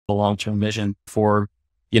the long-term vision for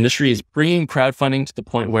the industry is bringing crowdfunding to the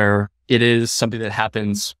point where it is something that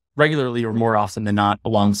happens regularly or more often than not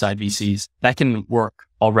alongside VCs. That can work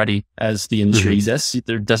already as the industry exists.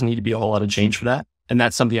 There doesn't need to be a whole lot of change for that. And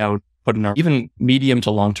that's something I would put in our even medium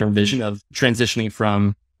to long-term vision of transitioning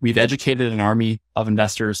from we've educated an army of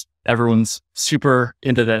investors. Everyone's super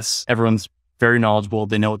into this. Everyone's very knowledgeable.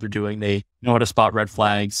 They know what they're doing. They know how to spot red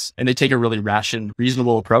flags and they take a really rational,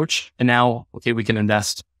 reasonable approach. And now, okay, we can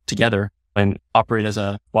invest together and operate as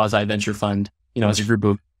a quasi venture fund, as a group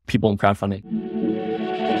of people in crowdfunding.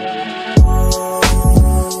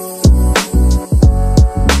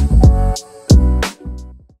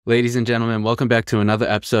 Ladies and gentlemen, welcome back to another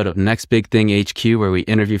episode of Next Big Thing HQ, where we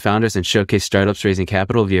interview founders and showcase startups raising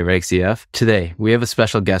capital via Reg CF. Today, we have a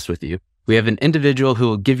special guest with you. We have an individual who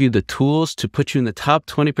will give you the tools to put you in the top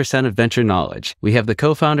 20% of venture knowledge. We have the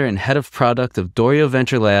co-founder and head of product of Doriot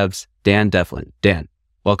Venture Labs, Dan Devlin. Dan,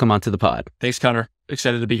 welcome onto the pod. Thanks, Connor.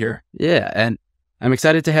 Excited to be here. Yeah, and I'm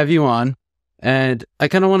excited to have you on. And I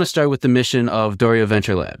kind of want to start with the mission of Doriot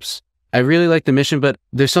Venture Labs. I really like the mission, but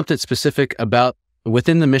there's something specific about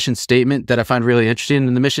within the mission statement that I find really interesting.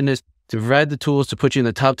 And the mission is to provide the tools to put you in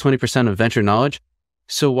the top 20% of venture knowledge.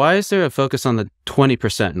 So why is there a focus on the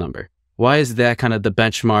 20% number? Why is that kind of the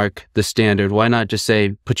benchmark, the standard? Why not just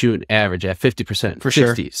say, put you an average at 50%, For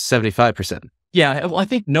 60, 75%? Yeah, well, I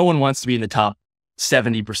think no one wants to be in the top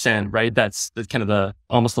 70%, right? That's kind of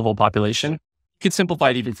almost the whole population. You could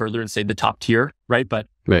simplify it even further and say the top tier, right? But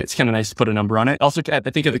it's kind of nice to put a number on it. Also, I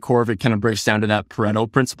think at the core of it kind of breaks down to that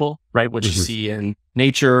Pareto principle, right? Which you see in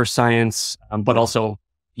nature, science, but also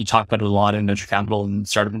you talk about it a lot in venture capital and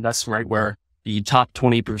startup investing, right? Where the top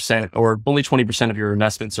 20% or only 20% of your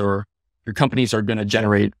investments or your companies are going to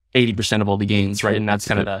generate 80% of all the gains, right? And that's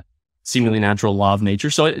kind of the seemingly natural law of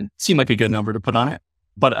nature. So it seemed like a good number to put on it.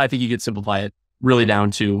 But I think you could simplify it really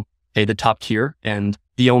down to, hey, the top tier and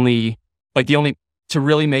the only to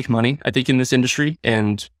really make money, I think, in this industry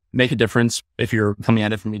and make a difference if you're coming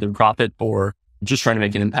at it from either profit or just trying to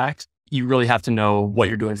make an impact, you really have to know what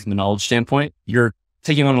you're doing from the knowledge standpoint. You're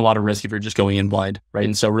taking on a lot of risk if you're just going in blind, right?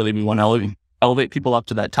 And so really we want to elevate people up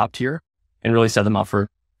to that top tier and really set them up for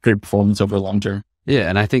great performance over the long term. Yeah.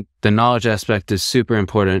 And I think the knowledge aspect is super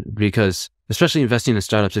important because especially investing in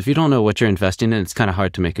startups, if you don't know what you're investing in, it's kind of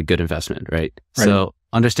hard to make a good investment, right? So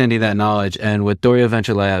understanding that knowledge, and with Doriot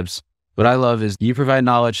Venture Labs, what I love is you provide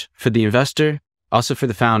knowledge for the investor, also for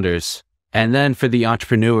the founders, and then for the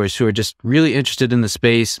entrepreneurs who are just really interested in the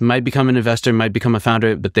space, might become an investor, might become a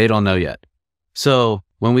founder, but they don't know yet. So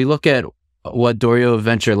when we look at what Doriot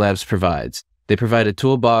Venture Labs provides, they provide a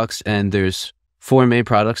toolbox, and there's 4 main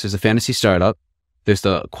products. There's a fantasy startup. There's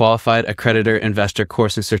the qualified accreditor investor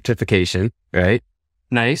course and certification, right?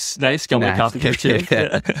 Nice. Got my copy here too.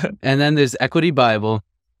 And then there's Equity Bible.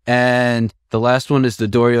 And the last one is the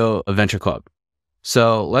Doriot Venture Club.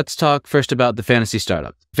 So let's talk first about the fantasy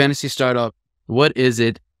startup. Fantasy startup, what is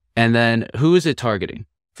it? And then who is it targeting?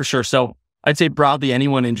 For sure. So I'd say broadly,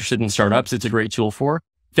 anyone interested in startups, it's a great tool for.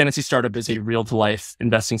 Fantasy startup is a real-to-life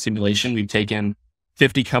investing simulation. We've taken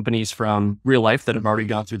 50 companies from real life that have already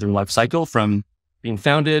gone through their life cycle, from being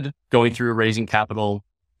founded, going through raising capital,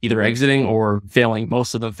 either exiting or failing.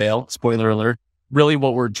 Most of them fail. Spoiler alert. Really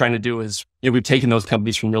what we're trying to do is we've taken those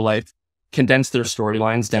companies from real life, condensed their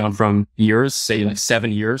storylines down from years, say like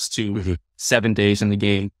 7 years to 7 days in the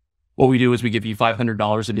game. What we do is we give you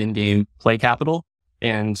 $500 of in-game play capital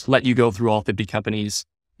and let you go through all 50 companies,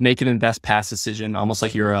 make an invest pass decision, almost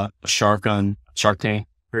like you're a shark on Shark Tank.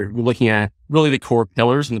 We're looking at really the core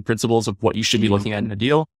pillars and the principles of what you should be looking at in a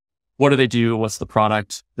deal. What do they do? What's the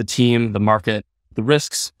product, the team, the market, the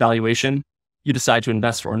risks, valuation? You decide to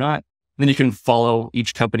invest or not. And then you can follow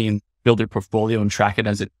each company and build their portfolio and track it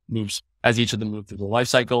as it moves, as each of them move through the life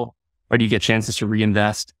cycle. Or do you get chances to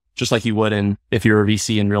reinvest just like you would if you're a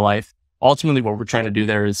VC in real life? Ultimately, what we're trying to do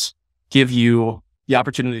there is give you the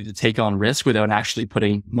opportunity to take on risk without actually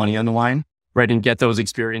putting money on the line, right? And get those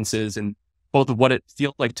experiences and both of what it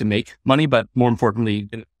feels like to make money, but more importantly,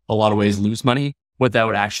 in a lot of ways, lose money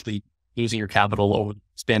without actually losing your capital over the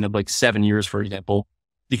span of like 7 years, for example.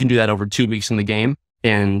 You can do that over 2 weeks in the game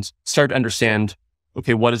and start to understand,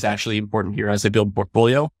 okay, what is actually important here as I build a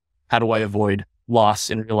portfolio? How do I avoid loss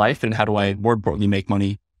in real life? And how do I, more importantly, make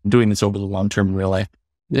money doing this over the long term in real life?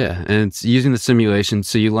 Yeah. And it's using the simulation.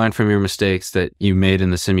 So you learn from your mistakes that you made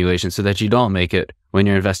in the simulation so that you don't make it when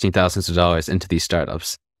you're investing thousands of dollars into these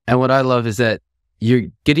startups. And what I love is that you're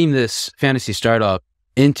getting this fantasy startup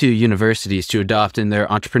into universities to adopt in their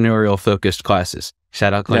entrepreneurial focused classes.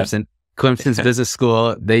 Shout out Clemson. Yeah. Clemson's business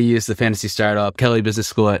school, they use the fantasy startup. Kelley Business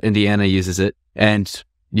School at Indiana uses it. And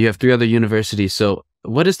you have 3 other universities. So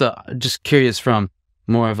what is just curious from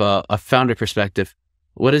more of a founder perspective,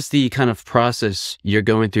 what is the kind of process you're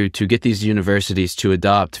going through to get these universities to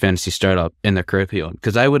adopt fantasy startup in their curriculum?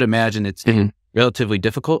 Because I would imagine it's relatively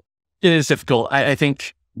difficult. It is difficult. I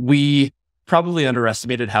think we probably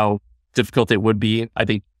underestimated how difficult it would be. I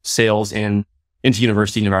think sales into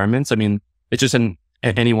university environments. I mean, it's just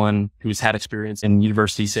anyone who's had experience in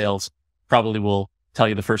university sales probably will tell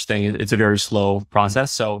you the first thing. It's a very slow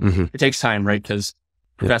process. So it takes time, right? Because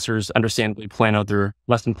professors understandably plan out their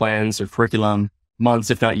lesson plans, their curriculum,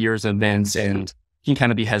 months, if not years in advance, and can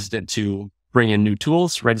kind of be hesitant to bring in new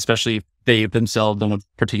tools, right? Especially if they themselves don't have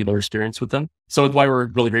particular experience with them. So it's why we're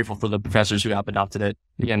really grateful for the professors who have adopted it.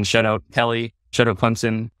 Again, shout out Kelly, shout out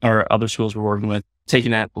Clemson, or other schools we're working with,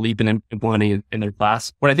 taking that leap and implementing it in their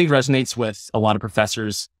class. What I think resonates with a lot of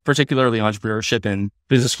professors, particularly entrepreneurship and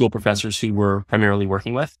business school professors who we're primarily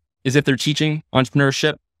working with, is if they're teaching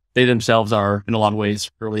entrepreneurship, they themselves are in a lot of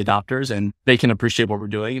ways early adopters and they can appreciate what we're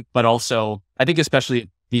doing. But also, I think especially if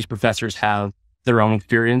these professors have their own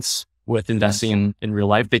experience with investing in real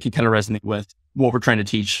life, they can kind of resonate with what we're trying to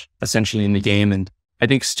teach essentially in the game. And I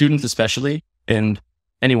think students especially, and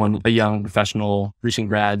anyone, a young professional, recent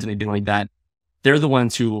grads, anything like that, they're the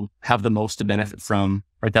ones who have the most to benefit from,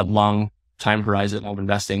 right, that long time horizon of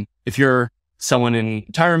investing. If you're someone in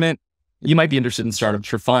retirement, you might be interested in startups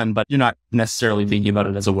for fun, but you're not necessarily thinking about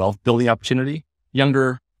it as a wealth building opportunity.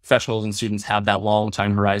 Younger professionals and students have that long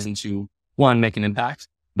time horizon to, one, make an impact,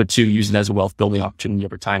 but two, use it as a wealth building opportunity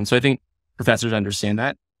over time. So I think professors understand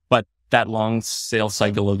that, but that long sales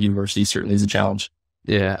cycle of university certainly is a challenge.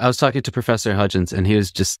 Yeah. I was talking to Professor Hudgens and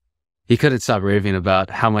he couldn't stop raving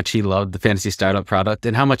about how much he loved the fantasy startup product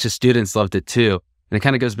and how much his students loved it too. And it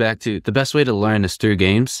kind of goes back to the best way to learn is through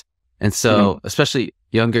games. And so especially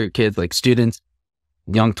younger kids, like students,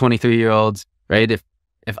 young 23-year-olds, right? If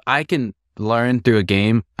I can learn through a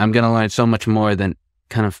game, I'm going to learn so much more than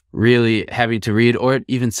kind of really having to read or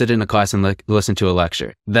even sit in a class and listen to a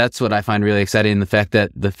lecture. That's what I find really exciting. The fact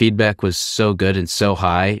that the feedback was so good and so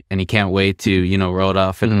high and he can't wait to, roll it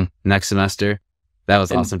off in next semester. That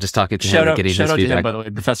was awesome. Just talking to him and getting his feedback. Shout out to him, by the way,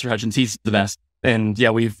 Professor Hudgens. He's the best. And yeah,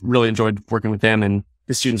 we've really enjoyed working with him, and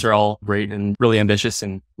the students are all great and really ambitious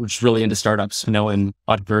and we're just really into startups, and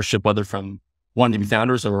entrepreneurship, whether from wanting to be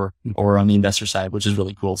founders or on the investor side, which is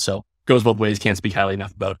really cool. So goes both ways. Can't speak highly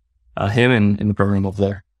enough about him and the program over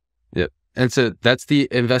there. Yep. And so that's the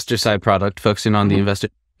investor side product, focusing on the investor.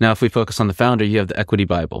 Now, if we focus on the founder, you have the Equity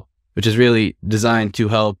Bible, which is really designed to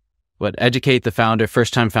help educate the founder,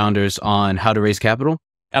 first-time founders on how to raise capital.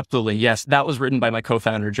 Absolutely. Yes. That was written by my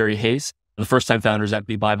co-founder, Jerry Hayes, the first-time founders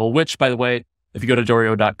Equity Bible, which, by the way, if you go to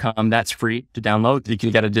Doriot.com, that's free to download. You can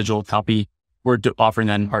get a digital copy. We're offering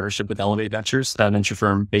that in partnership with Elevate Ventures, that venture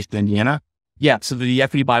firm based in Indiana. Yeah. So the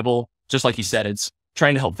Equity Bible, just like you said, it's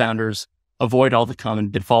trying to help founders avoid all the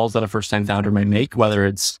common pitfalls that a first-time founder might make, whether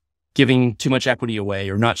it's giving too much equity away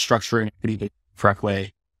or not structuring equity the correct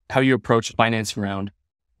way, how you approach a financing round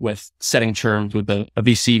with setting terms with a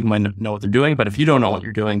VC who might know what they're doing. But if you don't know what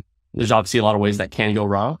you're doing, there's obviously a lot of ways that can go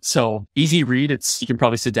wrong. So easy read. You can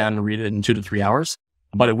probably sit down and read it in 2 to 3 hours,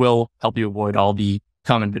 but it will help you avoid all the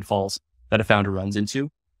common pitfalls that a founder runs into.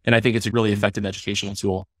 And I think it's a really effective educational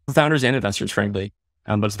tool for founders and investors, frankly,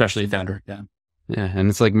 but especially a founder. Yeah. Yeah. And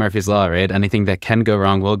it's like Murphy's Law, right? Anything that can go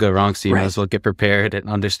wrong will go wrong. So you might as well get prepared and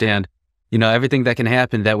understand, everything that can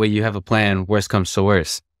happen. That way you have a plan. Worst comes to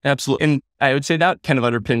worst. Absolutely. And I would say that kind of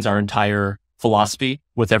underpins our entire philosophy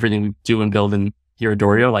with everything we do and build in here at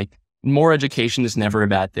Doriot. Like, more education is never a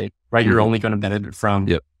bad thing, right? You're only going to benefit from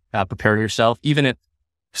preparing yourself. Even if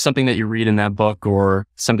something that you read in that book or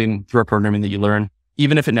something through a programming that you learn,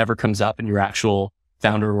 even if it never comes up in your actual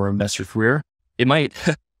founder or investor career, it might,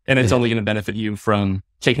 and it's only going to benefit you from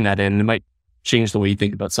taking that in. And it might change the way you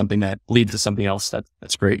think about something that leads to something else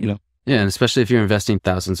that's great, Yeah. And especially if you're investing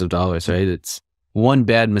thousands of dollars, right? It's one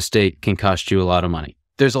bad mistake can cost you a lot of money.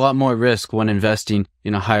 There's a lot more risk when investing,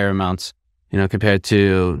 higher amounts, compared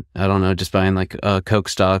to, I don't know, just buying like a Coke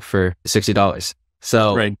stock for $60.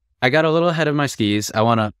 So I got a little ahead of my skis. I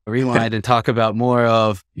want to rewind and talk about more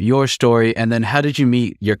of your story. And then how did you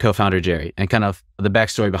meet your co-founder, Jerry, and kind of the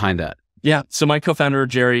backstory behind that? Yeah. So my co-founder,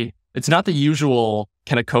 Jerry, it's not the usual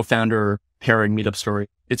kind of co-founder pairing meetup story.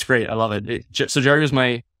 It's great. I love it. So Jerry was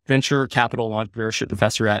my venture capital entrepreneurship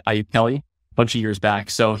professor at IU Kelly a bunch of years back.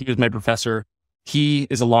 So he was my professor. He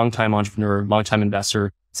is a longtime entrepreneur, longtime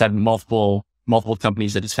investor. He's had multiple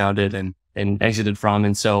companies that he's founded and exited from.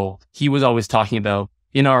 And so he was always talking about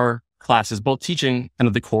in our classes, both teaching kind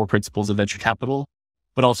of the core principles of venture capital,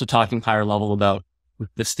 but also talking higher level about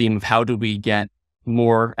this theme of how do we get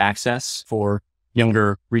more access for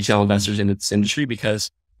younger retail investors in this industry,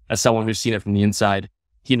 because as someone who's seen it from the inside,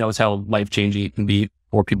 he knows how life-changing it can be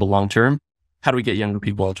for people long-term. How do we get younger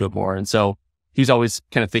people into it more? And so he's always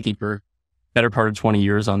kind of thinking for better part of 20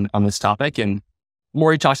 years on this topic. And the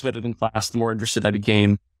more he talks about it in class, the more interested I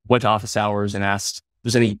became, went to office hours and asked if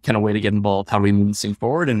there's any kind of way to get involved. How do we move this thing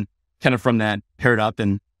forward? And kind of from that, paired up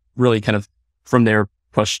and really kind of from there,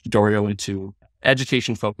 pushed Doriot into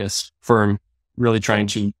education-focused firm, really trying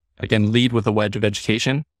to, again, lead with a wedge of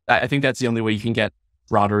education. I think that's the only way you can get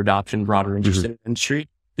broader adoption, broader interest in the industry,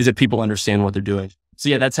 is that people understand what they're doing. So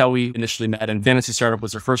yeah, that's how we initially met. And Fantasy Startup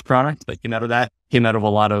was our first product that came out of that, came out of a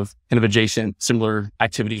lot of kind of adjacent, similar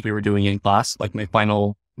activities we were doing in class. Like my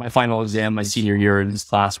final exam, my senior year in this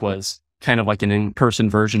class was kind of like an in-person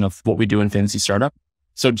version of what we do in Fantasy Startup.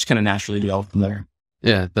 So it just kind of naturally developed from there.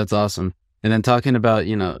 Yeah, that's awesome. And then talking about,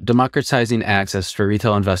 democratizing access for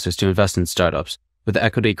retail investors to invest in startups with the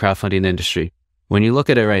equity crowdfunding industry. When you look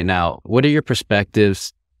at it right now, what are your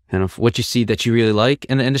perspectives and of what you see that you really like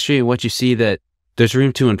in the industry and what you see that there's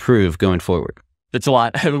room to improve going forward? That's a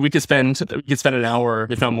lot. We could spend an hour,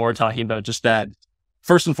 if not more, talking about just that.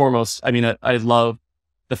 First and foremost, I mean, I love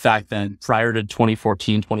the fact that prior to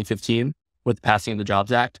 2014, 2015, with the passing of the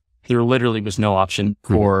Jobs Act, there literally was no option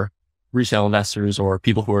for retail investors or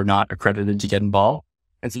people who are not accredited to get involved.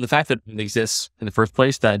 And so the fact that it exists in the first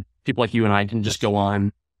place, that people like you and I can just go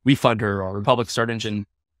on WeFunder or Republic Start Engine,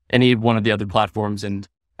 any one of the other platforms, and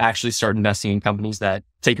actually start investing in companies that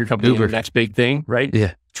take your company to the next big thing, right?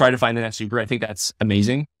 Yeah. Try to find the next Uber. I think that's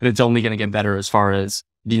amazing. And it's only going to get better as far as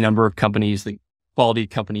the number of companies, the quality of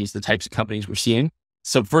companies, the types of companies we're seeing.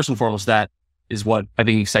 So first and foremost, that is what I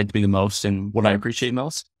think excites me the most and what I appreciate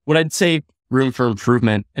most. What I'd say room for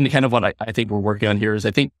improvement, and kind of what I think we're working on here, is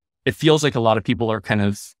I think it feels like a lot of people are kind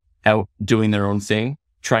of out doing their own thing,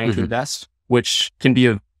 trying to invest, which can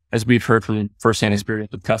be, as we've heard from firsthand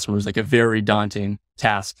experience with customers, like a very daunting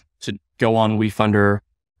task to go on WeFunder,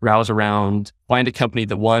 browse around, find a company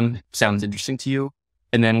that, one, sounds interesting to you,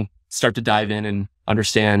 and then start to dive in and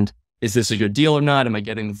understand, is this a good deal or not? Am I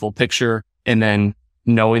getting the full picture? And then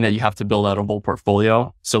knowing that you have to build out a whole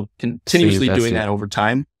portfolio. So continuously doing that over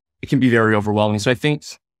time, it can be very overwhelming. So I think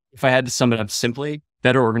if I had to sum it up simply,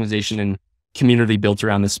 better organization and community built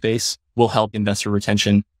around this space will help investor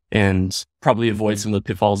retention and probably avoid some of the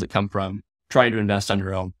pitfalls that come from trying to invest on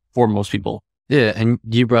your own for most people. Yeah. And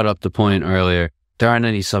you brought up the point earlier, there aren't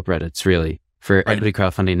any subreddits really for equity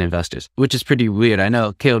crowdfunding investors, which is pretty weird. I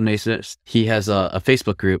know Caleb Nason, he has a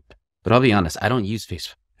Facebook group, but I'll be honest, I don't use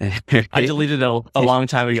Facebook. I deleted it a long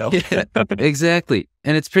time ago. Yeah, exactly.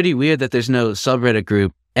 And it's pretty weird that there's no subreddit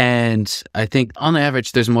group. And I think on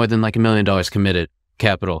average, there's more than like $1 million committed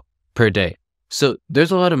capital per day. So there's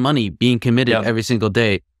a lot of money being committed every single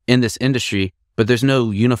day in this industry, but there's no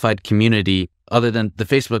unified community other than the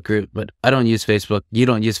Facebook group. But I don't use Facebook. You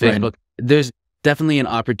don't use Facebook. Right. There's definitely an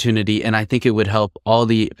opportunity. And I think it would help all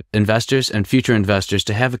the investors and future investors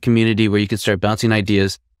to have a community where you can start bouncing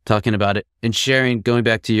ideas, talking about it, and sharing, going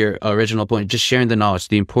back to your original point, just sharing the knowledge,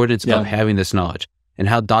 the importance of having this knowledge and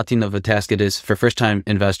how daunting of a task it is for first-time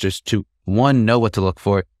investors to, one, know what to look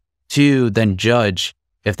for, two, then judge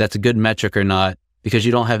if that's a good metric or not, because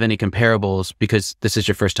you don't have any comparables because this is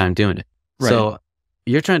your first time doing it. Right. So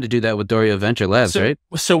you're trying to do that with Doriot Venture Labs, right?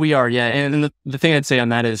 So we are, yeah. And the thing I'd say on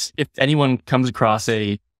that is, if anyone comes across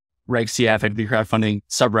a Reg CF equity crowdfunding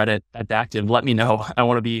subreddit that's active, let me know. I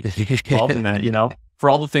want to be involved in that, For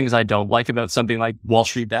all the things I don't like about something like Wall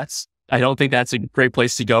Street Bets, I don't think that's a great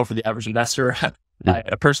place to go for the average investor. I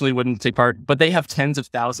personally wouldn't take part, but they have tens of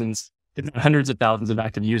thousands, if not hundreds of thousands of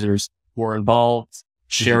active users who are involved,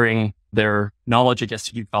 sharing their knowledge, I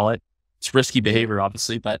guess you could call it. It's risky behavior,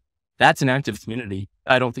 obviously, but that's an active community.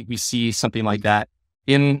 I don't think we see something like that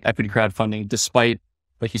in equity crowdfunding, despite,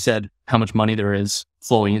 like you said, how much money there is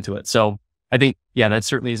flowing into it. So I think, that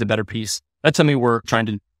certainly is a better piece. That's something we're trying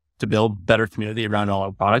to build better community around all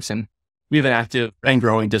our products. And we have an active and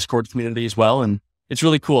growing Discord community as well. And it's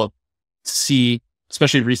really cool to see,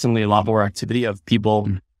 especially recently, a lot more activity of people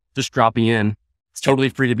just dropping in. It's totally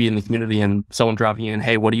free to be in the community, and someone dropping in,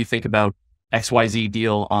 hey, what do you think about XYZ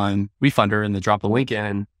deal on WeFunder? And they drop the link in,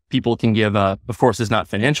 and people can give, of course, it's not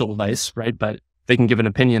financial advice, right? But they can give an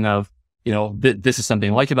opinion of, this is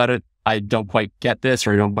something I like about it. I don't quite get this,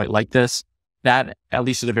 or I don't quite like this. That, at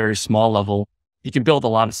least at a very small level, you can build a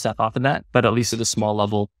lot of stuff off of that, but at least at a small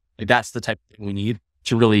level, that's the type of thing we need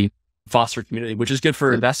to really foster community, which is good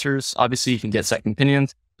for investors. Obviously, you can get second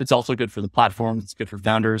opinions. It's also good for the platform. It's good for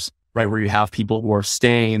founders, right? Where you have people who are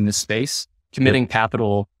staying in this space, committing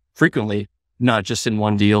capital frequently, not just in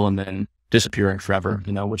one deal and then disappearing forever,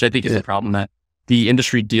 which I think is a problem that the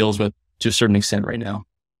industry deals with to a certain extent right now.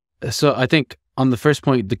 So I think on the first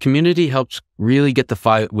point, the community helps really get the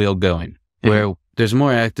flywheel going, where there's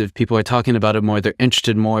more active, people are talking about it more, they're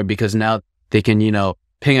interested more because now they can,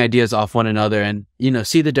 ping ideas off one another and,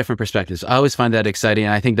 see the different perspectives. I always find that exciting.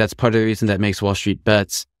 And I think that's part of the reason that makes Wall Street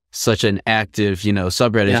Bets such an active,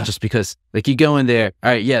 subreddit, just because like you go in there,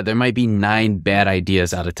 all right, yeah, there might be 9 bad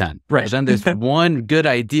ideas out of 10. Right. But then there's one good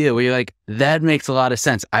idea where you're like, that makes a lot of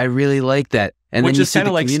sense. I really like that. And which then is kind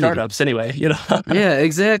of like community. startups anyway, Yeah,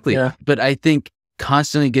 exactly. Yeah. But I think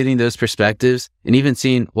constantly getting those perspectives and even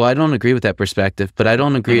seeing, well, I don't agree with that perspective, but I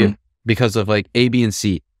don't agree because of like A, B, and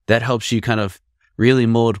C. That helps you kind of really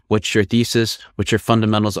mold what your thesis, what your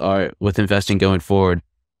fundamentals are with investing going forward.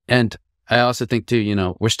 And I also think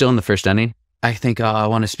too, we're still in the first inning. I think, I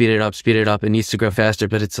want to speed it up. It needs to grow faster,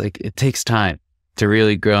 but it's like, it takes time to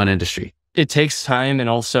really grow an industry. It takes time. And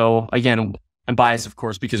also, again, I'm biased, of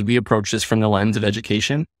course, because we approach this from the lens of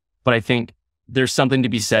education, but I think there's something to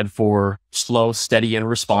be said for slow, steady, and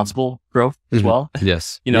responsible growth as well.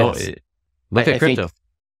 Yes. Yes. Look at crypto.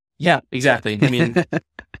 Yeah, exactly. I mean,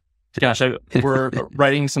 gosh, we're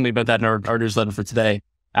writing something about that in our newsletter for today,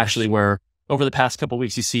 actually, where over the past couple of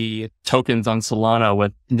weeks, you see tokens on Solana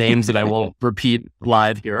with names that I won't repeat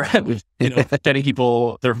live here, getting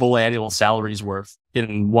people their full annual salaries worth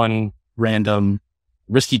in one random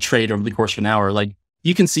risky trade over the course of an hour. Like,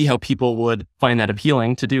 you can see how people would find that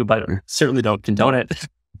appealing to do, but certainly don't condone it.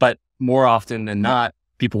 But more often than not,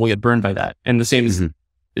 people will get burned by that. And the same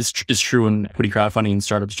is true in equity crowdfunding and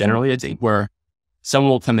startups generally, I think, where someone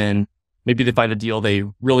will come in, maybe they find a deal they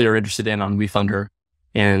really are interested in on WeFunder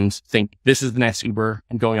and think this is the next Uber,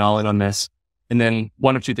 I'm going all in on this. And then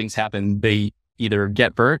one of two things happen. They either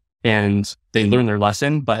get burnt and they learn their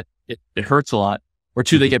lesson, but it hurts a lot, or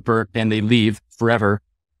two, they get burnt and they leave forever.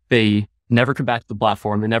 They never come back to the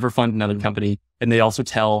platform. They never fund another company. And they also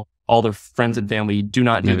tell all their friends and family, do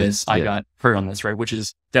not do this. I got hurt on this, right? Which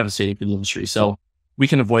is devastating for the industry. So we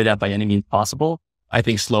can avoid that by any means possible. I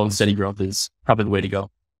think slow and steady growth is probably the way to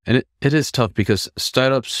go. And it is tough because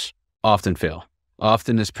startups often fail.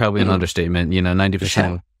 Often is probably an understatement.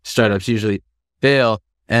 90% of startups usually fail.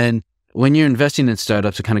 And when you're investing in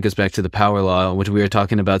startups, it kind of goes back to the power law, which we were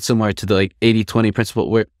talking about, similar to the like 80-20 principle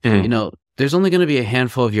where, there's only going to be a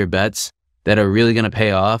handful of your bets that are really going to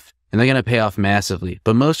pay off, and they're going to pay off massively.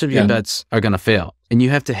 But most of your bets are going to fail. And you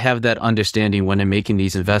have to have that understanding when you're making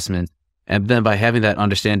these investments. And then by having that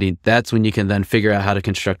understanding, that's when you can then figure out how to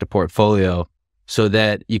construct a portfolio so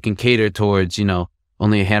that you can cater towards,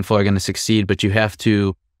 only a handful are going to succeed, but you have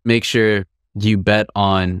to make sure you bet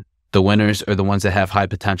on the winners or the ones that have high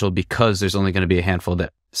potential because there's only going to be a handful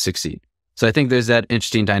that succeed. So I think there's that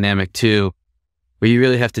interesting dynamic too, where you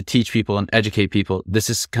really have to teach people and educate people. This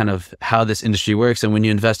is kind of how this industry works. And when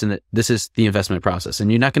you invest in it, this is the investment process.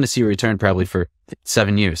 And you're not going to see a return probably for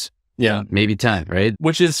 7 years. Yeah. Maybe 10, right?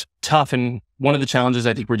 Which is tough. And one of the challenges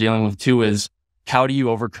I think we're dealing with too is how do you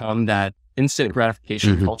overcome that instant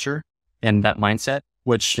gratification culture and that mindset,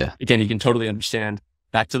 which again, you can totally understand.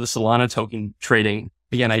 Back to the Solana token trading.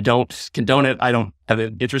 Again, I don't condone it. I don't have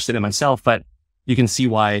an interest in it myself, but you can see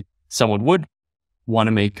why someone would want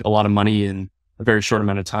to make a lot of money in a very short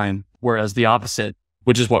amount of time. Whereas the opposite,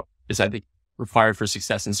 which is what is, I think, required for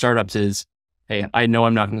success in startups is, hey, I know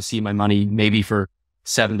I'm not going to see my money maybe for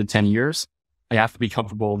 7 to 10 years. I have to be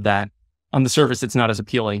comfortable that on the surface, it's not as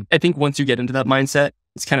appealing. I think once you get into that mindset,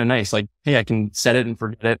 it's kind of nice. Like, hey, I can set it and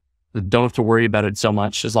forget it. Don't have to worry about it so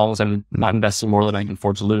much as long as I'm not investing more than I can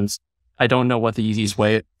afford to lose. I don't know what the easiest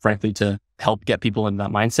way, frankly, to help get people in that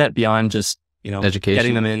mindset beyond just, education,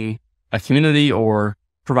 getting them in a community or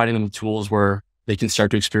providing them with tools where they can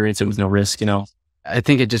start to experience it with no risk, I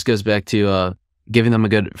think it just goes back to giving them a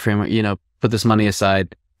good framework, put this money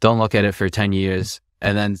aside, don't look at it for 10 years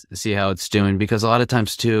and then see how it's doing. Because a lot of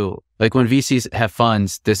times too, like when VCs have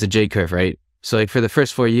funds, there's a J curve, right? So like for the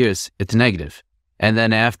first 4 years, it's negative. And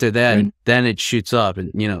then after that, then it shoots up.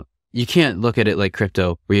 And, you can't look at it like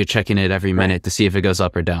crypto where you're checking it every minute to see if it goes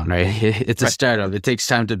up or down, right? It's a startup. It takes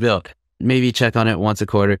time to build. Maybe check on it once a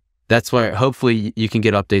quarter. That's where hopefully you can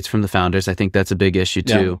get updates from the founders. I think that's a big issue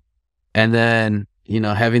too. And then,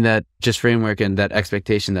 having that just framework and that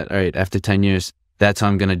expectation that, all right, after 10 years, that's how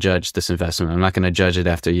I'm going to judge this investment. I'm not going to judge it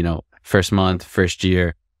after, first month, first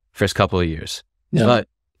year, first couple of years. But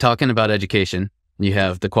talking about education, you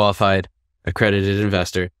have the qualified accredited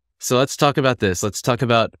investor. So let's talk about this. Let's talk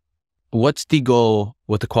about what's the goal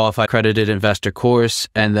with the qualified accredited investor course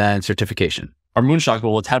and then certification. Our moonshot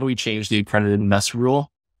goal is how do we change the accredited investor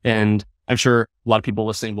rule? And I'm sure a lot of people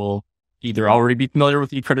listening will either already be familiar with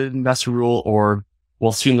the accredited investor rule or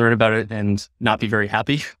will soon learn about it and not be very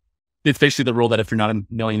happy. it's basically the rule that if you're not a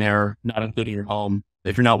millionaire, not including your home,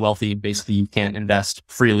 if you're not wealthy, basically you can't invest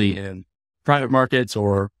freely in private markets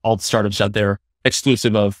or all the startups out there,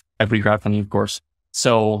 exclusive of equity crowdfunding, of course.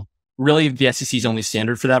 So really the SEC's only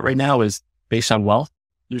standard for that right now is based on wealth.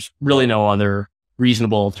 There's really no other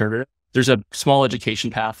reasonable alternative. There's a small education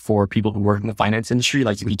path for people who work in the finance industry.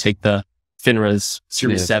 Like if you take the FINRA's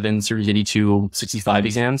Series 7, Series 82, 65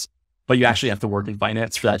 exams, but you actually have to work in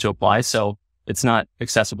finance for that to apply. So it's not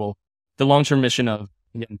accessible. The long-term mission of,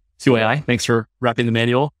 again, 2AI, thanks for wrapping the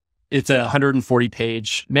manual. It's a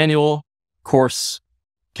 140-page manual course,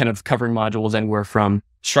 kind of covering modules anywhere from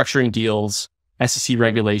structuring deals, SEC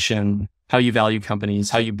regulation, how you value companies,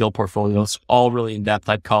 how you build portfolios, all really in depth.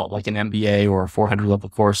 I'd call it like an MBA or a 400 level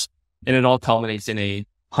course. And it all culminates in a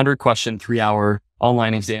 100-question, 3-hour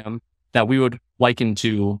online exam that we would liken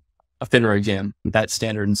to a FINRA exam, that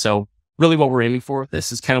standard. And so really what we're aiming for,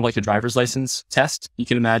 this is kind of like a driver's license test. You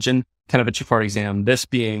can imagine kind of a 2-part exam, this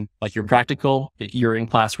being like your practical, your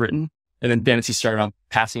in-class written, and then Fantasy started on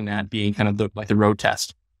passing that being kind of the road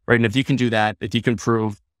test, right? And if you can do that, if you can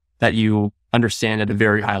prove that you understand at a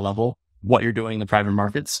very high level what you're doing in the private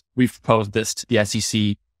markets, we've proposed this to the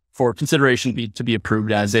SEC for consideration to be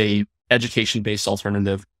approved as a education-based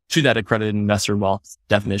alternative to that accredited investor wealth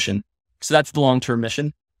definition. So that's the long-term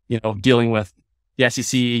mission. Dealing with the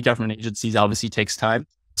SEC, government agencies obviously takes time.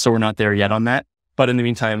 So we're not there yet on that. But in the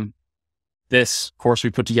meantime, this course we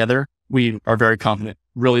put together, we are very confident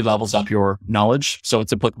really levels up your knowledge. So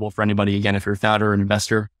it's applicable for anybody, again, if you're a founder or an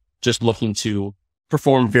investor, just looking to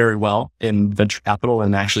perform very well in venture capital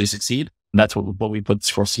and actually succeed. That's what we put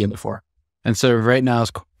this course together for. And so right now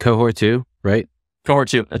is cohort 2, right? Cohort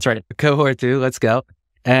 2, that's right. Cohort 2, let's go.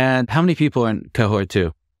 And how many people are in cohort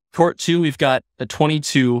 2? Cohort 2, we've got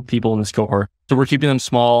 22 people in this cohort. So we're keeping them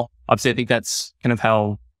small. Obviously, I think that's kind of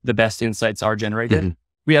how the best insights are generated. Mm-hmm.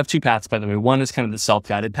 We have 2 paths, by the way. One is kind of the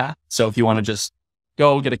self-guided path. So if you want to just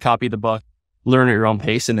go get a copy of the book, learn at your own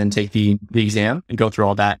pace, and then take the exam and go through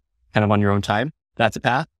all that kind of on your own time, that's a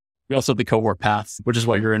path. We also have the cohort path, which is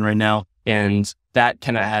what you're in right now. And that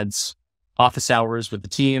kind of adds office hours with the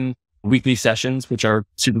team, weekly sessions, which are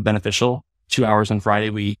super beneficial. 2 hours on Friday.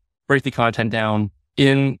 We break the content down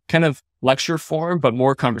in kind of lecture form, but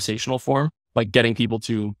more conversational form, like getting people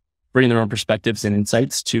to bring their own perspectives and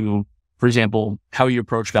insights to, for example, how you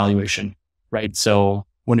approach valuation, right? So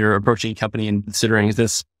when you're approaching a company and considering, is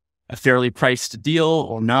this a fairly priced deal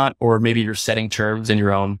or not? Or maybe you're setting terms in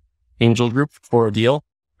your own angel group for a deal,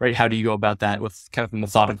 right? How do you go about that with kind of a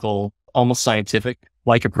methodical, almost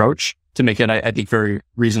scientific-like approach to make it, I think, very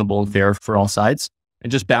reasonable and fair for all sides?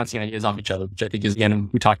 And just bouncing ideas off each other, which I think is, again,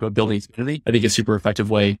 we talked about building a community. I think a super effective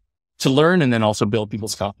way to learn and then also build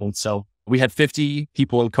people's confidence. So we had 50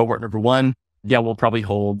 people in cohort number 1. Yeah, we'll probably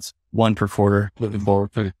hold 1 per quarter moving forward.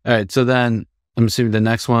 Okay. All right. So then I'm assuming the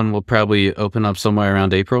next one will probably open up somewhere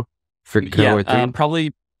around April for cohort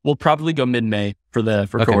 3. We'll probably go mid-May for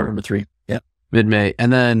cohort number 3. Yeah. Mid-May.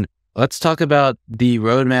 And then let's talk about the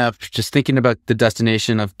roadmap, just thinking about the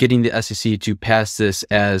destination of getting the SEC to pass this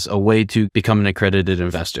as a way to become an accredited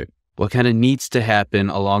investor. What kind of needs to happen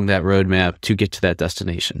along that roadmap to get to that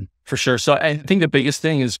destination? For sure. So I think the biggest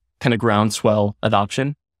thing is kind of groundswell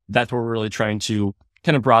adoption. That's where we're really trying to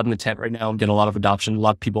kind of broaden the tent right now and get a lot of adoption, a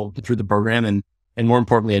lot of people through the program and more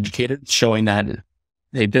importantly, educated, showing that,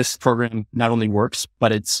 hey, this program not only works,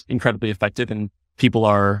 but it's incredibly effective and people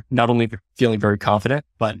are not only feeling very confident,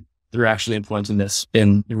 but they're actually implementing this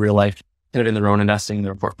in real life, kind of in their own investing in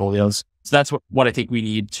their portfolios. So that's what I think we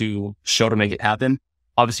need to show to make it happen.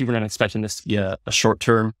 Obviously, we're not expecting this to be a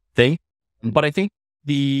short-term thing, but I think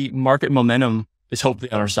the market momentum is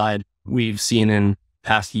hopefully on our side. We've seen in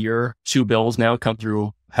past year, 2 bills now come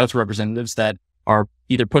through House of Representatives that are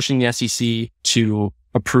either pushing the SEC to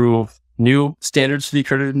approve new standards for the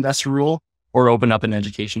accredited investor rule or open up an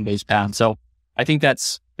education-based path. So I think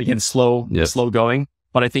that's, again, slow going,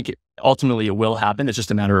 but I think ultimately it will happen. It's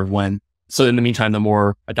just a matter of when. So in the meantime, the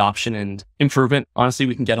more adoption and improvement, honestly,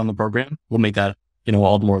 we can get on the program, we'll make that,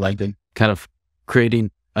 all the more likely. Kind of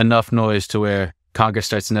creating enough noise to where Congress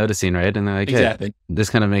starts noticing, right? And they're like, exactly. Hey, this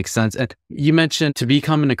kind of makes sense. And you mentioned to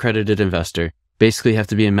become an accredited investor, basically you have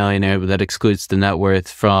to be a millionaire, but that excludes the net worth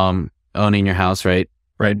from owning your house, right?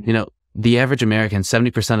 Right. The average American,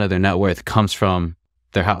 70% of their net worth comes from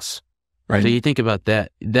their house. Right. So you think about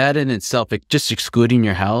that in itself, just excluding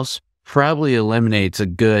your house probably eliminates a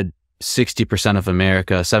good 60% of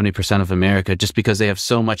America, 70% of America, just because they have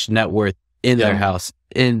so much net worth in their house.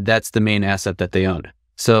 And that's the main asset that they own.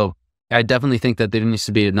 So I definitely think that there needs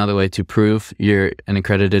to be another way to prove you're an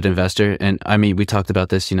accredited investor. And I mean, we talked about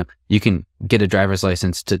this, you can get a driver's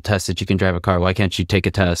license to test that you can drive a car. Why can't you take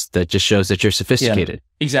a test that just shows that you're sophisticated?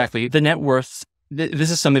 Yeah, exactly. The net worth,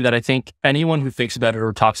 this is something that I think anyone who thinks about it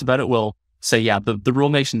or talks about it will say, yeah, the rule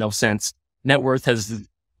makes no sense. Net worth has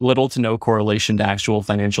little to no correlation to actual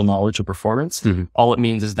financial knowledge or performance. All it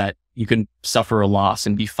means is that you can suffer a loss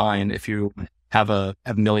and be fine if you have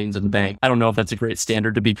millions in the bank. I don't know if that's a great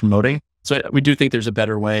standard to be promoting. So we do think there's a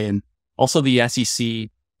better way. And also the SEC,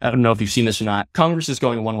 I don't know if you've seen this or not, Congress is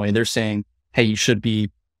going one way. They're saying, hey, you should be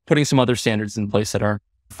putting some other standards in place that are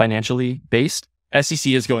financially based.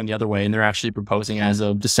 SEC is going the other way, and they're actually proposing as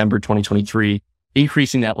of December 2023,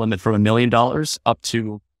 increasing that limit from $1 million up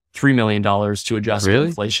to $3 million to adjust for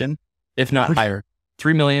inflation, if not higher.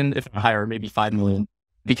 3 million, if not higher, maybe 5 million,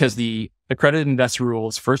 because the accredited investor rule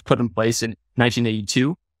was first put in place in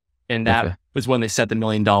 1982. And that was when they set the $1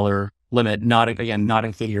 million limit, not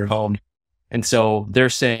including your home. And so they're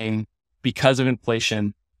saying because of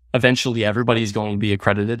inflation, eventually everybody's going to be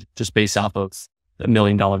accredited just based off of $1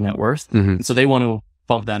 million net worth. And so they want to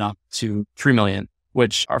bump that up to 3 million,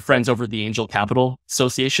 which our friends over at the Angel Capital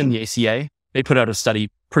Association, the ACA, they put out a study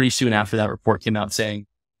pretty soon after that report came out saying,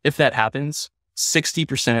 if that happens,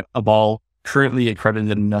 60% of all currently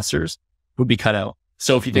accredited investors would be cut out.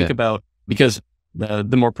 So if you think about, because the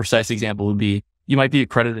more precise example would be, you might be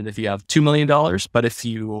accredited if you have $2 million, but if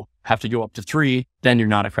you have to go up to 3, then you're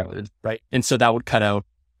not accredited, right? And so that would cut out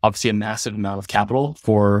obviously a massive amount of capital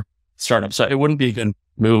for startups. So it wouldn't be a good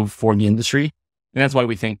move for the industry. And that's why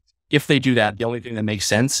we think if they do that, the only thing that makes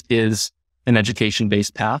sense is an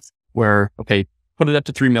education-based path where, okay, put it up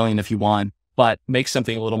to 3 million if you want, but make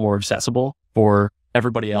something a little more accessible for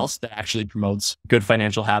everybody else that actually promotes good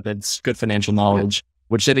financial habits, good financial knowledge,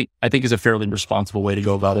 which I think is a fairly responsible way to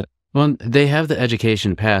go about it. Well, they have the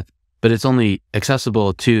education path, but it's only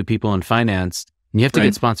accessible to people in finance. And you have to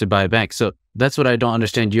get sponsored by a bank. So that's what I don't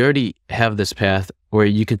understand. You already have this path where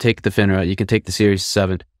you can take the FINRA, you can take the Series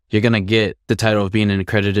 7. You're going to get the title of being an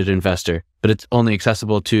accredited investor, but it's only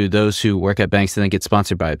accessible to those who work at banks and then get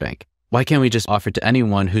sponsored by a bank. Why can't we just offer it to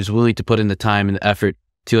anyone who's willing to put in the time and the effort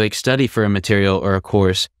to study for a material or a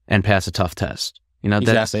course and pass a tough test?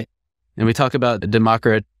 Exactly. And we talk about the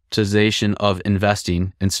democratization of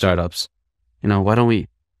investing in startups. Why don't we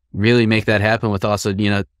really make that happen with also,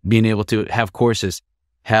 being able to have courses,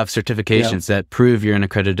 have certifications that prove you're an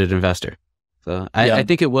accredited investor? So I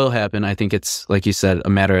think it will happen. I think it's, like you said, a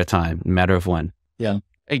matter of time, a matter of when. Yeah.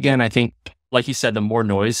 Again, I think, like you said, the more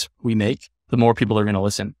noise we make, the more people are going to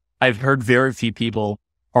listen. I've heard very few people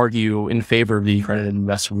argue in favor of the accredited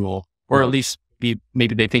investor rule, or at least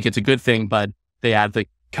maybe they think it's a good thing, but they add the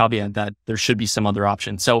caveat that there should be some other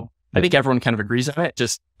option. So I think everyone kind of agrees on it.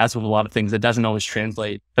 Just as with a lot of things, it doesn't always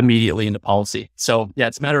translate immediately into policy. So yeah,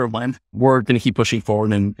 it's a matter of when. We're going to keep pushing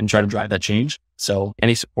forward and try to drive that change. So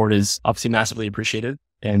any support is obviously massively appreciated.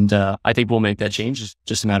 And I think we'll make that change. It's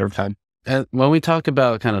just a matter of time. When we talk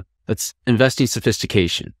about that's investing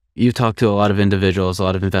sophistication, you talk to a lot of individuals, a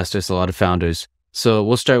lot of investors, a lot of founders. So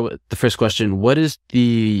we'll start with the first question. What is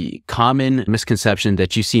the common misconception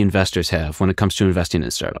that you see investors have when it comes to investing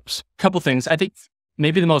in startups? A couple things. I think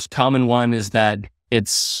maybe the most common one is that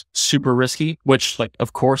it's super risky, which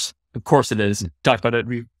of course it is. Talked about it.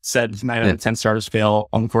 We said 9 out of 10 startups fail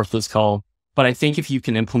on the course of this call. But I think if you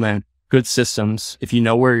can implement good systems, if you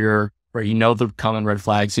know where you know the common red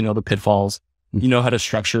flags, you know the pitfalls, you know how to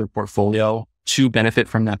structure a portfolio to benefit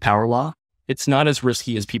from that power law, it's not as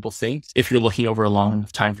risky as people think if you're looking over a long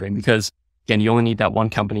time frame, because again, you only need that one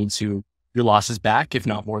company to your losses back, if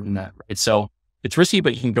not more than that, right? So it's risky,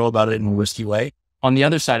 but you can go about it in a risky way. On the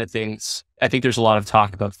other side of things, I think there's a lot of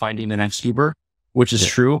talk about finding the next Uber, which is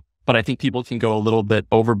true, but I think people can go a little bit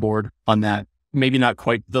overboard on that. Maybe not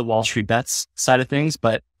quite the Wall Street bets side of things,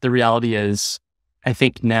 but the reality is, I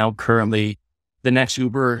think now currently the next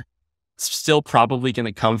Uber is still probably going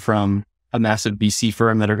to come from a massive VC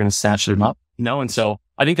firm that are going to snatch them up, And so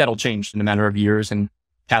I think that'll change in a matter of years and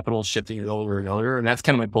capital shifting over and over. And that's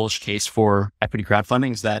kind of my bullish case for equity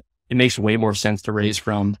crowdfunding, is that it makes way more sense to raise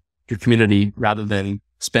from your community rather than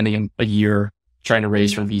spending a year trying to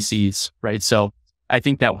raise from VCs, right? So I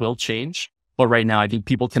think that will change. But right now, I think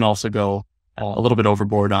people can also go a little bit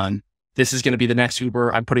overboard on, this is going to be the next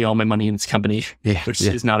Uber. I'm putting all my money in this company, which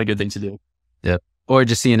is not a good thing to do. Yep. Or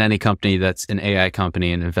just seeing any company that's an AI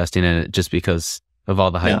company and investing in it just because of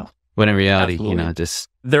all the hype. Yeah. When in reality,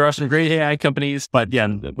 there are some great AI companies, but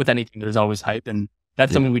with anything, there's always hype. And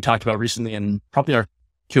that's something we talked about recently in probably our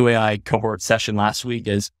QAI cohort session last week,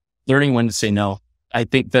 is learning when to say no. I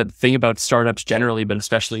think the thing about startups generally, but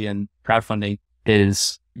especially in crowdfunding,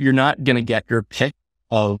 is you're not going to get your pick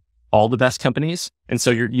of all the best companies. And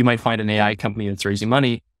so you might find an AI company that's raising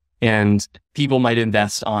money and people might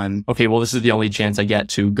invest on, okay, well, this is the only chance I get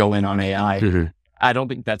to go in on AI. Mm-hmm. I don't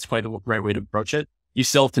think that's quite the right way to approach it. You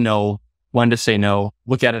still have to know when to say no,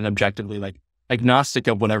 look at it objectively, like agnostic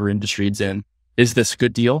of whatever industry it's in. Is this a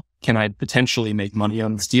good deal? Can I potentially make money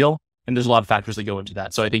on this deal? And there's a lot of factors that go into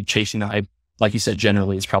that. So I think chasing the hype, like you said,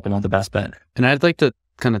 generally is probably not the best bet. And I'd like to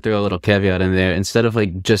kind of throw a little caveat in there. Instead of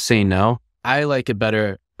like just saying no, I like it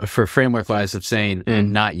better for framework wise of saying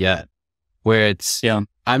not yet, where it's,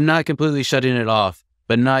 I'm not completely shutting it off,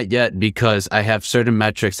 but not yet because I have certain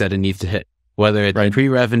metrics that it needs to hit, whether it's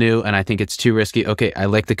pre-revenue and I think it's too risky. Okay, I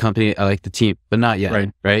like the company, I like the team, but not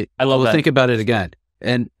yet, right? I love that. Think about it again.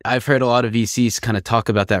 And I've heard a lot of VCs kind of talk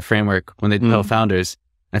about that framework when they tell founders.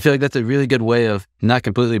 I feel like that's a really good way of not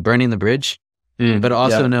completely burning the bridge, but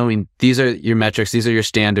also knowing these are your metrics, these are your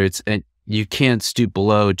standards, and you can't stoop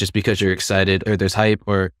below just because you're excited or there's hype,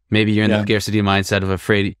 or maybe you're in the scarcity mindset of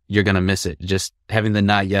afraid you're going to miss it. Just having the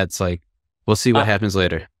not yet's like, we'll see what happens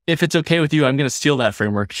later. If it's okay with you, I'm going to steal that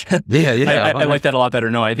framework. I like that a lot better.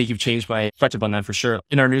 No, I think you've changed my perspective on that for sure.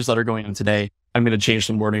 In our newsletter going on today, I'm going to change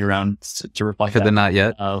some wording around to reflect that. The not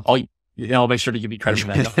yet? I'll make sure to give you credit for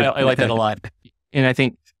that. I like that a lot. And I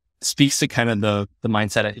think speaks to kind of the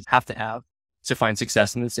mindset I have to find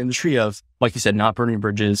success in this industry of, like you said, not burning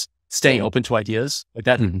bridges, staying open to ideas like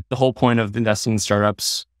that. The whole point of investing in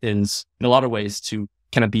startups is in a lot of ways to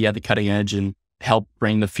kind of be at the cutting edge and help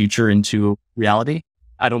bring the future into reality.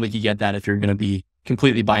 I don't think you get that if you're going to be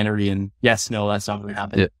completely binary and yes, no, that's not going to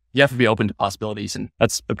happen. You have to be open to possibilities, and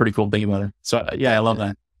that's a pretty cool thing about it. So I love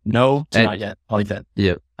that. No to not yet. I like that.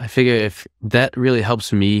 Yeah. I figure if that really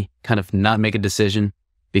helps me kind of not make a decision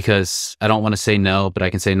because I don't want to say no, but I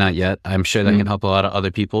can say not yet. I'm sure that can help a lot of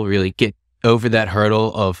other people really get over that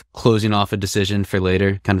hurdle of closing off a decision for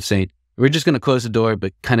later, kind of saying, we're just going to close the door,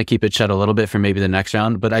 but kind of keep it shut a little bit for maybe the next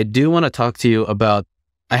round. But I do want to talk to you about,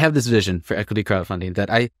 I have this vision for equity crowdfunding that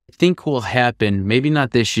I think will happen, maybe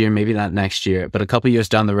not this year, maybe not next year, but a couple of years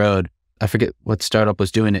down the road. I forget what startup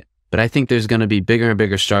was doing it, but I think there's going to be bigger and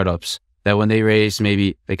bigger startups that when they raise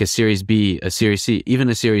maybe like a Series B, a Series C, even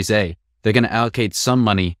a Series A, they're going to allocate some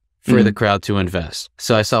money for the crowd to invest.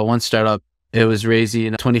 So I saw one startup, it was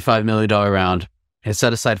raising a $25 million round. It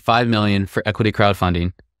set aside $5 million for equity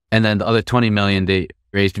crowdfunding. And then the other $20 million, they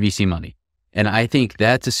raised VC money. And I think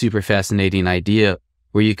that's a super fascinating idea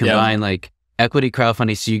where you combine like equity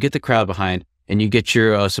crowdfunding. So you get the crowd behind and you get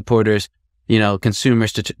your supporters,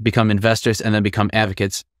 consumers to become investors and then become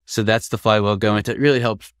advocates. So that's the flywheel going to really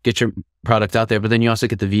help get your product out there. But then you also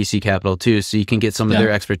get the VC capital too. So you can get some of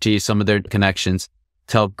their expertise, some of their connections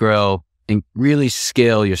to help grow and really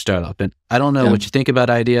scale your startup. And I don't know what you think about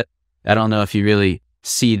idea. I don't know if you really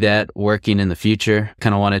see that working in the future.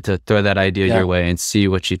 Kind of wanted to throw that idea your way and see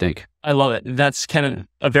what you think. I love it. That's kind of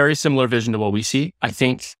a very similar vision to what we see. I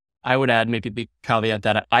think I would add maybe a big caveat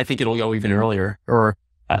that I think it'll go even earlier, or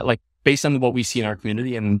like based on what we see in our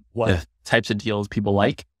community and what types of deals people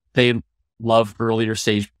like. They love earlier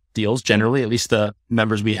stage deals generally, at least the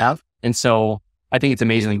members we have. And so I think it's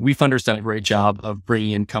amazing. Like, WeFunder's done a great job of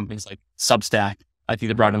bringing in companies like Substack. I think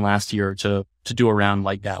they brought in last year to do a round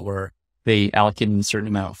like that where they allocated a certain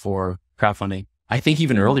amount for crowdfunding. I think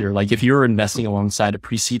even earlier, like if you're investing alongside a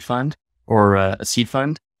pre-seed fund or a seed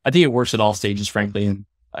fund, I think it works at all stages, frankly. And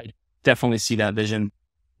I definitely see that vision.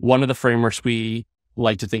 One of the frameworks we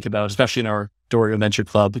like to think about, especially in our Doriot Venture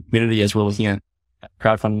Club community, as we're looking at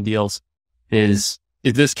crowdfunding deals, is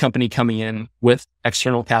this company coming in with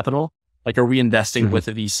external capital? Like, are we investing with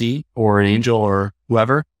a VC or an angel or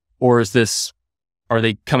whoever? Or are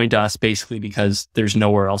they coming to us basically because there's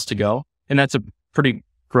nowhere else to go? And that's a pretty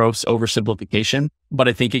gross oversimplification, but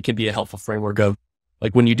I think it can be a helpful framework of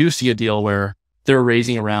like when you do see a deal where they're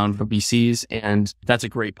raising a round from VCs and that's a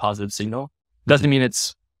great positive signal. Doesn't mean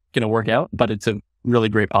it's going to work out, but it's a really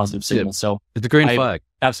great positive signal. So it's a green flag.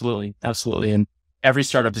 Absolutely. Absolutely. And every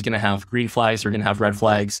startup is going to have green flags. They're going to have red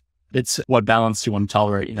flags. It's what balance do you want to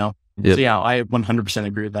tolerate, So I 100%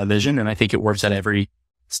 agree with that vision. And I think it works at every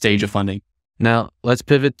stage of funding. Now, let's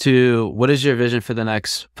pivot to what is your vision for the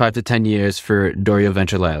next 5 to 10 years for Doriot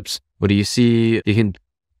Venture Labs? What do you see you can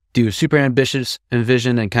do super ambitious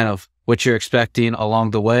vision and kind of what you're expecting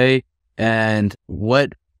along the way, and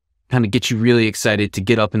what kind of gets you really excited to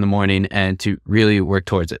get up in the morning and to really work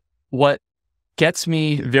towards it? What gets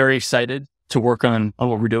me very excited to work on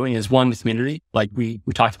what we're doing is one, the community. Like we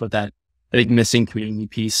talked about that, I think missing community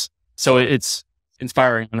piece. So it's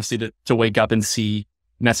inspiring, honestly, to wake up and see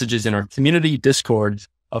messages in our community Discord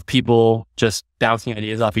of people just bouncing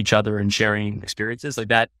ideas off each other and sharing experiences. Like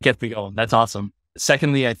that gets me going. That's awesome.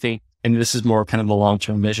 Secondly, I think, and this is more kind of a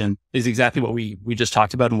long-term vision, is exactly what we just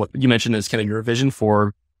talked about and what you mentioned is kind of your vision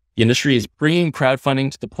for the industry is bringing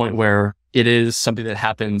crowdfunding to the point where it is something that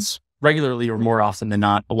happens regularly or more often than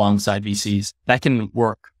not alongside VCs. That can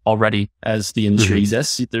work already as the industry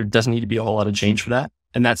exists. There doesn't need to be a whole lot of change for that.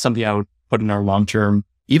 And that's something I would put in our long-term,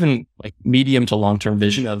 even like medium to long-term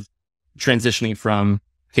vision of transitioning from,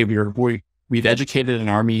 okay, we've educated an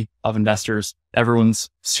army of investors. Everyone's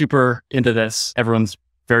super into this. Everyone's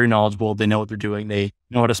very knowledgeable. They know what they're doing. They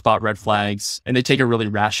know how to spot red flags and they take a really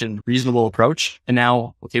rational, reasonable approach. And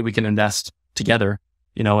now, okay, we can invest together,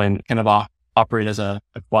 and kind of operate as a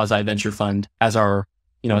quasi venture fund as our,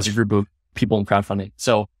 as a group of people in crowdfunding.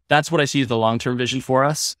 So that's what I see as the long-term vision for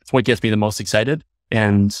us. It's what gets me the most excited.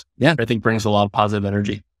 And I think brings a lot of positive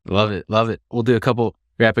energy. Love it. Love it. We'll do a couple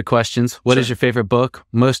rapid questions. What is your favorite book,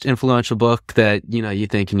 most influential book that, you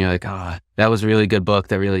think and you're like, that was a really good book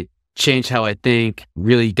that really changed how I think,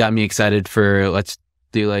 really got me excited for, let's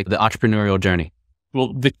do like the entrepreneurial journey?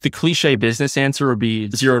 Well, the cliche business answer would be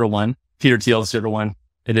 0 to 1. Peter Thiel's 0 to 1.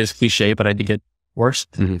 It is cliche, but I think it worse.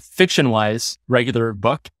 Fiction-wise, regular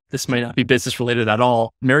book. This might not be business related at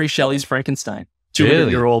all. Mary Shelley's Frankenstein,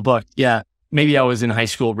 200-year-old book. Yeah. Maybe I was in high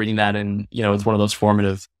school reading that and, it's one of those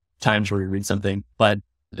formative times where you read something, but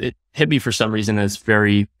it hit me for some reason as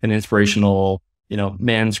very an inspirational,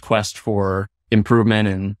 man's quest for improvement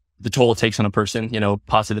and the toll it takes on a person,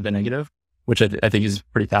 positive and negative, which I think is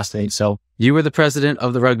pretty fascinating. So you were the president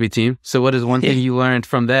of the rugby team. So what is one thing you learned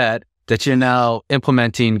from that you're now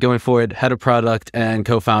implementing going forward, head of product and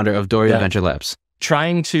co-founder of Doriot Venture Labs?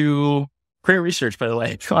 Trying to create research, by the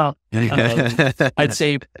way. Well, I'd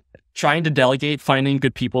say trying to delegate, finding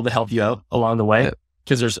good people to help you out along the way,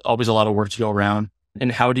 because there's always a lot of work to go around.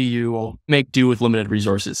 And how do you make do with limited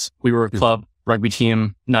resources? We were a club rugby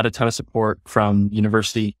team, not a ton of support from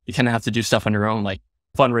university. You kind of have to do stuff on your own, like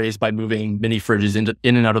fundraise by moving mini fridges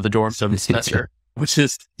in and out of the dorms every semester, which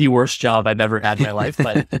is the worst job I've ever had in my life,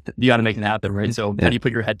 but you got to make it happen, right? So how do you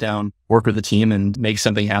put your head down, work with the team and make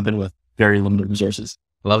something happen with very limited resources?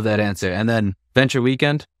 Love that answer. And then Venture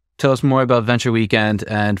Weekend. Tell us more about Venture Weekend.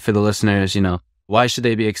 And for the listeners, why should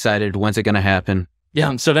they be excited? When's it going to happen?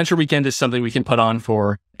 Yeah. So Venture Weekend is something we can put on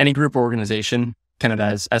for any group or organization kind of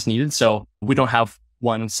as needed. So we don't have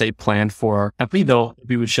one, say, planned for our company, though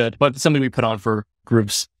we should, but it's something we put on for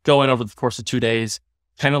groups going over the course of 2 days,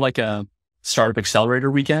 kind of like a startup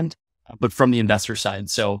accelerator weekend, but from the investor side.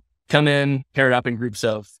 So come in, pair it up in groups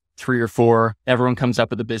of 3 or 4. Everyone comes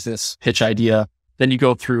up with a business pitch idea. Then you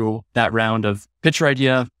go through that round of pitch your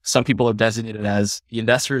idea. Some people are designated as the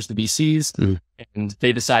investors, the VCs, and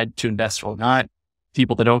they decide to invest or not.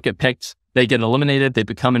 People that don't get picked, they get eliminated. They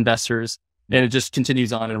become investors. And it just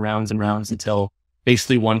continues on in rounds and rounds until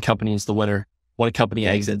basically one company is the winner. One company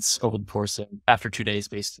exits over the course of after 2 days,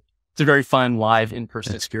 basically. It's a very fun live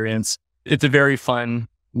in-person experience. It's a very fun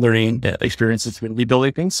learning experience. It's community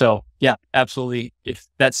building thing. So yeah, absolutely. If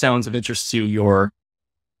that sounds of interest to your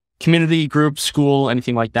community, group, school,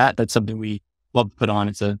 anything like that, that's something we love to put on.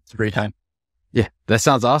 It's a great time. Yeah, that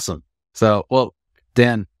sounds awesome. So, well,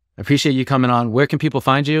 Dan, I appreciate you coming on. Where can people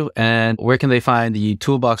find you and where can they find the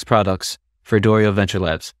toolbox products for Doriot Venture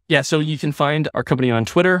Labs? Yeah, so you can find our company on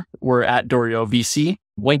Twitter. We're at Doriot VC.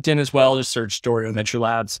 LinkedIn as well, just search Doriot Venture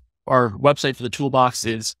Labs. Our website for the toolbox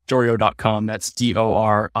is Doriot.com. That's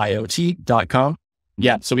Doriot.com.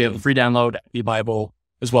 Yeah, so we have a free download, the Bible,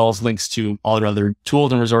 as well as links to all our other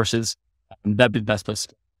tools and resources. That'd be the best place.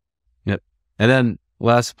 Yep. And then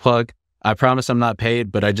last plug, I promise I'm not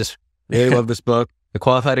paid, but I just really love this book, The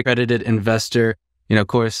Qualified Accredited Investor. Of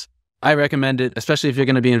course, I recommend it, especially if you're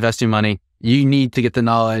going to be investing money. You need to get the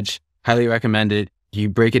knowledge. Highly recommend it. You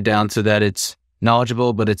break it down so that it's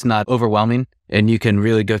knowledgeable, but it's not overwhelming. And you can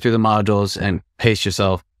really go through the modules and pace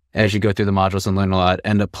yourself as you go through the modules and learn a lot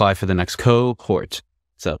and apply for the next cohort.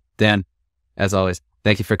 So Dan, as always,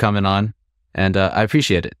 thank you for coming on and I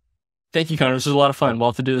appreciate it. Thank you, Connor. This was a lot of fun. We'll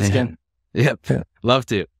have to do this again. Yep. Love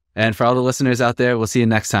to. And for all the listeners out there, we'll see you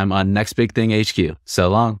next time on Next Big Thing HQ. So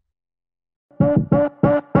long.